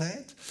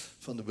oprechtheid,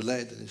 van de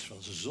belijdenis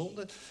van zijn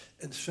zonde,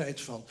 en het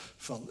feit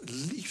van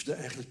liefde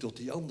eigenlijk tot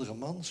die andere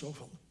man, zo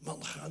van,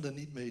 man, ga er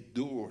niet mee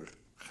door.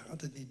 Ga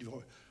er niet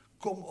door.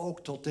 Kom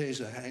ook tot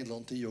deze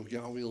heiland die ook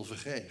jou wil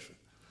vergeven.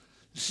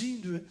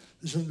 Zien we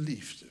zijn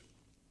liefde.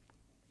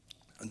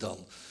 En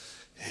dan,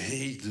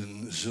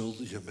 heden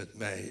zul je met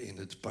mij in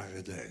het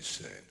paradijs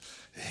zijn.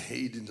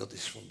 Heden, dat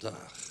is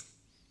vandaag.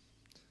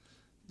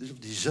 Dus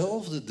op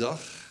diezelfde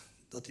dag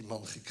dat die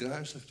man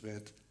gekruisigd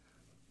werd,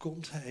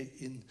 komt hij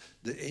in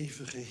de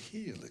eeuwige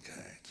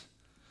heerlijkheid.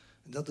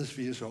 En dat is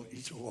weer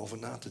zoiets om over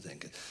na te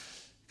denken.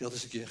 Ik had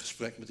eens een keer een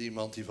gesprek met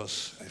iemand die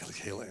was eigenlijk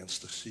heel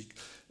ernstig ziek.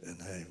 En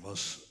hij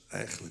was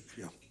eigenlijk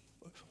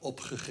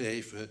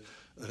opgegeven,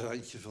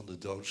 randje van de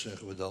dood,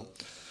 zeggen we dan.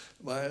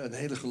 Maar een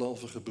hele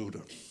gelovige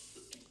broeder.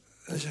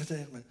 Hij zegt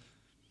tegen me,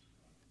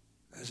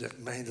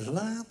 mijn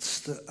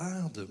laatste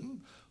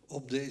adem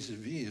op deze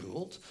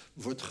wereld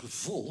wordt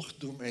gevolgd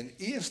door mijn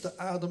eerste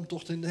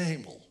ademtocht in de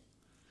hemel.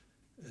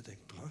 En ik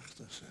denk,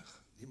 prachtig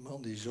zeg. Die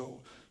man die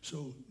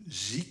zo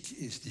ziek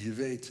is, die je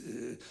weet,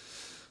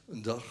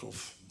 een dag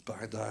of een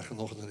paar dagen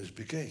nog dan is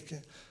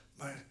bekeken.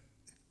 Maar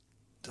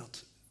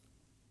dat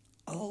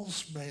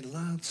als mijn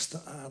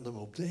laatste adem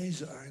op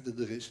deze aarde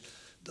er is,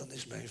 dan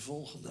is mijn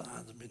volgende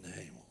adem in de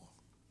hemel.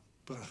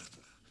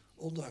 Prachtig,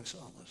 ondanks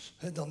alles.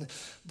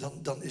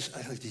 Dan is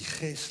eigenlijk die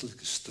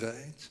geestelijke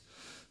strijd,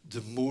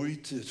 de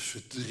moeite, het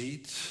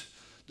verdriet,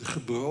 de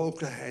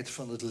gebrokenheid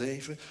van het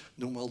leven,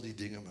 noem al die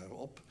dingen maar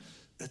op.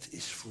 Het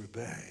is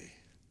voorbij.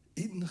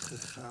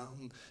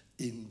 Ingegaan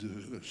in de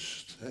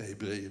rust. De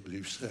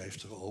Hebreeënbrief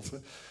schrijft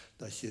erover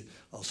dat je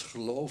als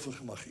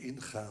gelovige mag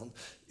ingaan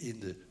in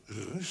de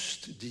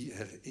rust die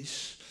er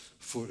is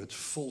voor het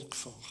volk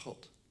van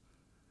God.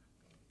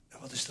 En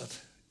wat is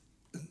dat?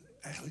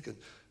 Eigenlijk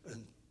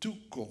een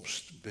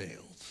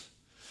toekomstbeeld.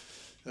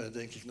 Dan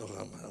denk ik nog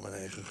aan mijn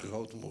eigen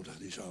grootmoeder,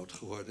 die is oud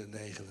geworden,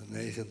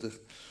 99.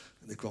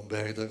 En ik kwam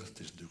bij haar, het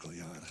is natuurlijk al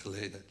jaren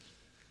geleden.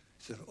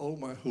 Ik zeg,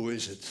 oma, hoe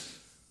is het?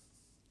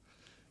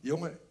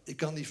 Jongen, ik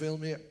kan niet veel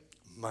meer,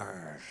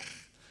 maar...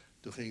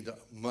 Toen ging de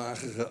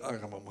magere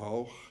arm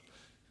omhoog.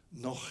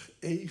 Nog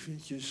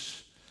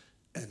eventjes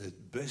en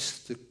het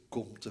beste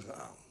komt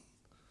eraan.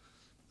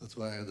 Dat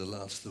waren de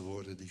laatste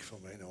woorden die ik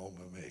van mijn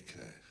oma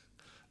meekreeg.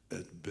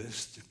 Het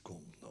beste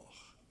komt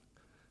nog.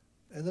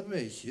 En dan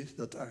weet je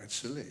dat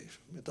aardse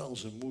leven, met al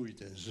zijn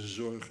moeite en zijn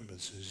zorgen,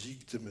 met zijn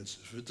ziekte, met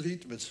zijn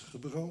verdriet, met zijn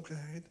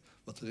gebrokenheid,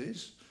 wat er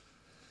is.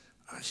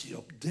 Als je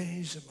op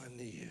deze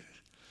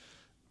manier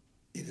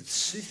in het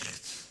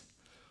zicht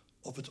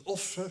op het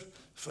offer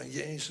van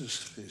Jezus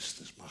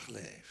Christus mag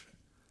leven,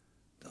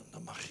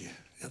 dan mag je,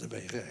 ja, dan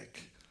ben je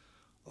rijk.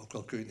 Ook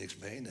al kun je niks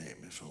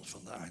meenemen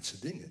van de aardse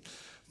dingen.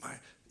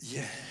 Maar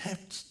je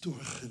hebt door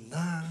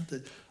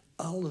genade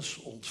alles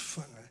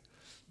ontvangen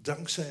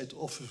dankzij het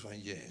offer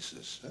van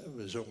Jezus.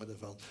 We zongen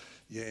ervan,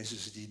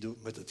 Jezus die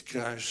met het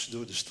kruis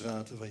door de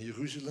straten van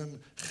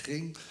Jeruzalem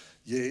ging.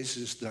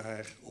 Jezus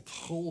daar op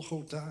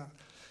Golgotha.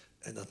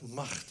 En dat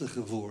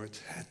machtige woord,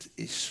 het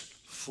is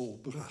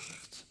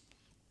volbracht.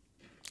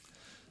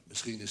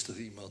 Misschien is er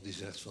iemand die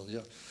zegt van,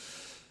 ja,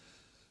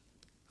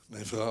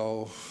 mijn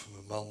vrouw,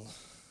 mijn man,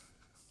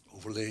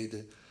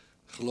 overleden,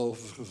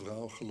 gelovige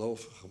vrouw,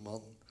 gelovige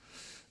man.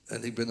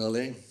 En ik ben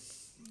alleen.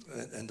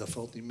 En dat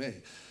valt niet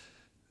mee.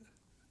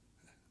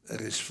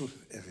 Er is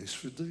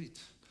verdriet.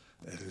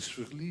 Er is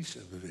verlies.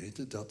 En we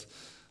weten dat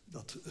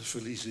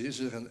verlies is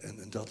er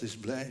en dat is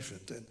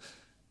blijvend. En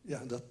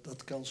ja,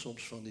 dat kan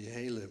soms van die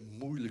hele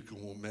moeilijke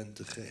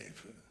momenten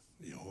geven.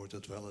 Je hoort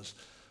het wel eens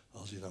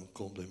als je dan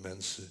komt bij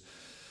mensen,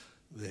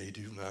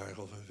 weduwnaar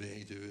of een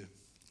weduwe.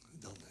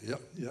 Dan,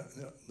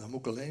 dan moet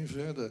ik alleen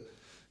verder.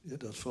 Ja,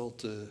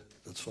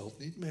 dat valt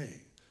niet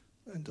mee.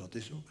 En dat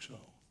is ook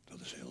zo.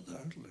 Dat is heel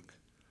duidelijk.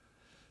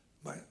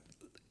 Maar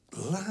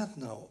laat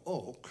nou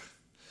ook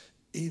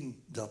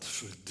in dat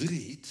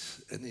verdriet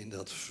en in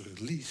dat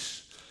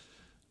verlies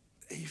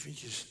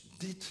eventjes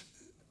dit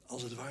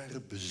als het ware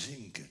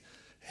bezinken.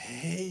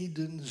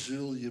 Heden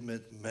zul je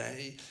met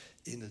mij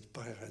in het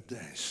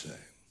paradijs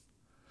zijn.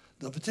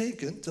 Dat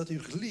betekent dat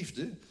uw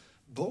geliefde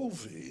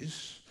boven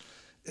is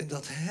en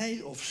dat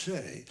hij of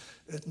zij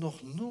het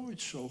nog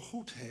nooit zo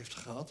goed heeft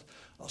gehad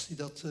als hij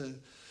dat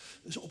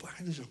op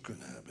aarde zou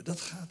kunnen hebben.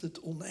 Dat gaat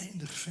het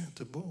oneindig ver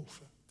te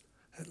boven.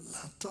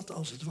 Laat dat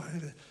als het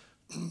ware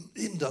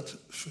in dat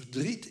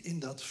verdriet, in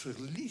dat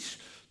verlies,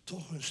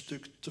 toch een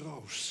stuk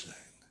troost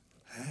zijn.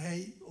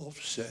 Hij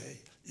of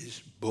zij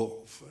is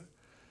boven.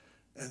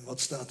 En wat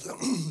staat er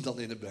dan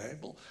in de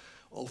Bijbel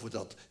over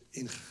dat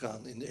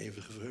ingegaan in de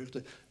eeuwige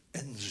vreugde?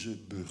 En ze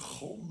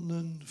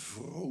begonnen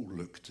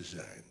vrolijk te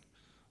zijn.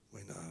 Moet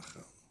je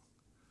nagaan.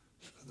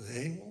 De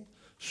hemel,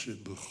 ze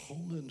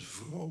begonnen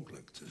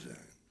vrolijk te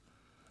zijn.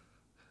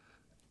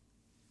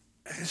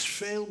 Er is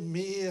veel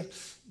meer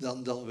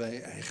dan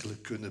wij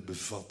eigenlijk kunnen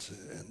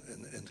bevatten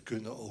en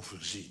kunnen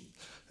overzien.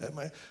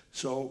 Maar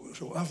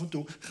zo af en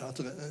toe gaat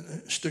er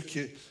een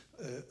stukje,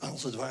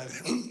 als het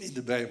ware, in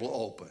de Bijbel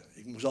open.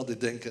 Ik moest altijd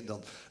denken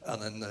dan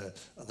aan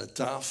een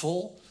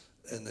tafel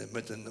en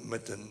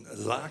met een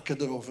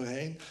laken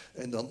eroverheen.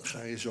 En dan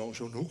ga je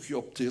zo'n hoekje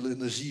optillen en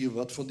dan zie je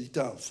wat van die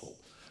tafel.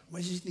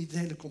 Maar je ziet niet het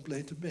hele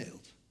complete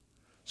beeld.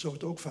 Zo is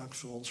het ook vaak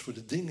voor ons, voor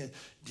de dingen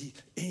die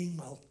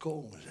eenmaal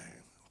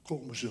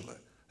komen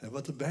zullen. En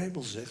wat de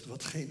Bijbel zegt,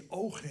 wat geen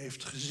oog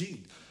heeft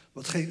gezien,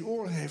 wat geen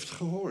oor heeft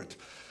gehoord,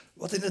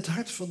 wat in het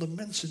hart van de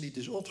mensen niet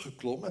is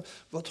opgeklommen,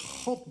 wat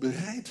God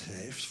bereid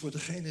heeft voor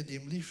degenen die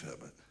hem lief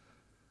hebben.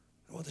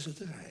 En wat is het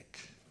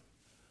rijk?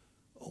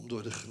 Om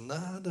door de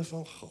genade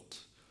van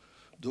God,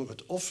 door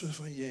het offer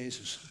van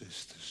Jezus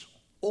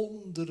Christus,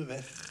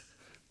 onderweg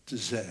te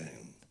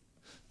zijn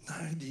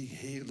naar die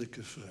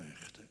heerlijke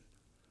vreugde.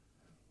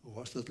 Hoe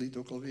was dat lied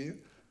ook alweer?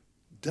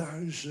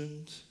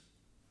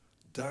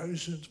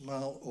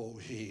 1000maal, o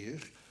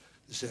Heer,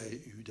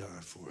 zij u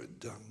daarvoor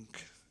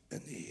dank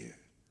en eer.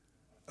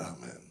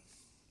 Amen.